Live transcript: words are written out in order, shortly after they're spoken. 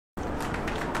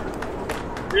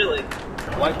Really?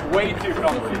 Like, way too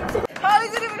comfy. How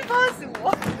is it even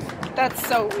possible? That's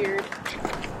so weird.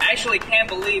 I actually can't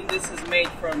believe this is made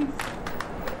from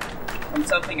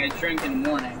something I drink in the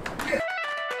morning.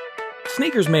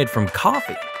 Sneakers made from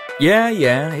coffee. Yeah,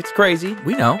 it's crazy,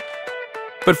 we know.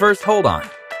 But first, hold on.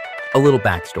 A little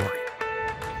backstory.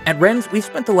 At Rens, we've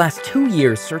spent the last 2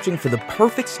 years searching for the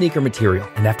perfect sneaker material,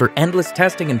 and after endless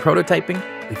testing and prototyping,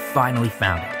 we finally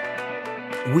found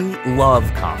it. We love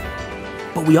coffee,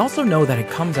 but we also know that it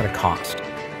comes at a cost.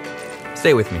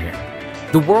 Stay with me here.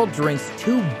 The world drinks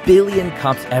 2 billion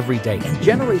cups every day and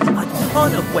generates a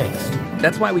ton of waste.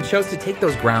 That's why we chose to take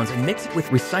those grounds and mix it with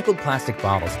recycled plastic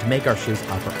bottles to make our shoes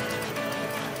upright.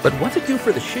 But what's it do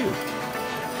for the shoe?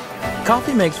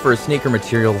 Coffee makes for a sneaker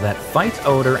material that fights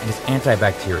odor and is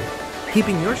antibacterial,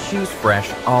 keeping your shoes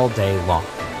fresh all day long.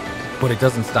 But it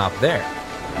doesn't stop there.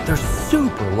 They're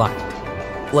super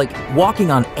light, like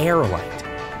walking on air light.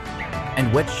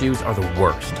 And wet shoes are the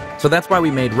worst. So that's why we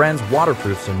made Rens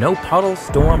waterproof so no puddle,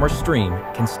 storm, or stream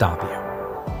can stop you.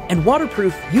 And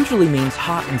waterproof usually means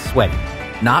hot and sweaty,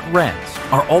 not Rens.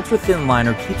 Our ultra-thin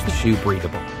liner keeps the shoe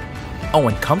breathable. Oh,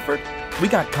 and comfort? We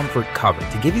got Comfort Cover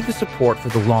to give you the support for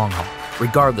the long haul,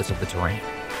 regardless of the terrain.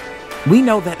 We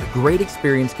know that a great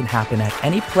experience can happen at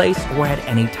any place or at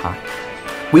any time.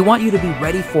 We want you to be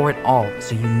ready for it all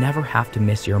so you never have to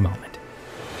miss your moment.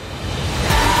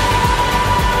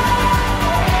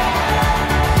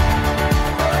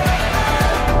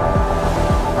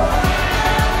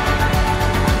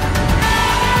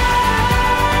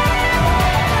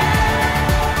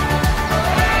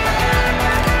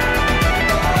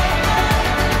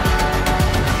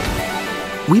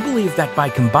 We believe that by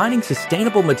combining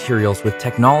sustainable materials with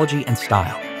technology and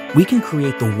style, we can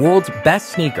create the world's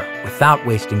best sneaker without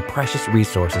wasting precious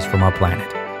resources from our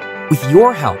planet. With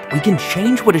your help, we can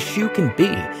change what a shoe can be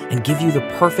and give you the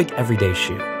perfect everyday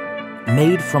shoe,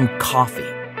 made from coffee.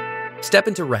 Step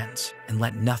into Rens and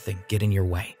let nothing get in your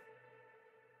way.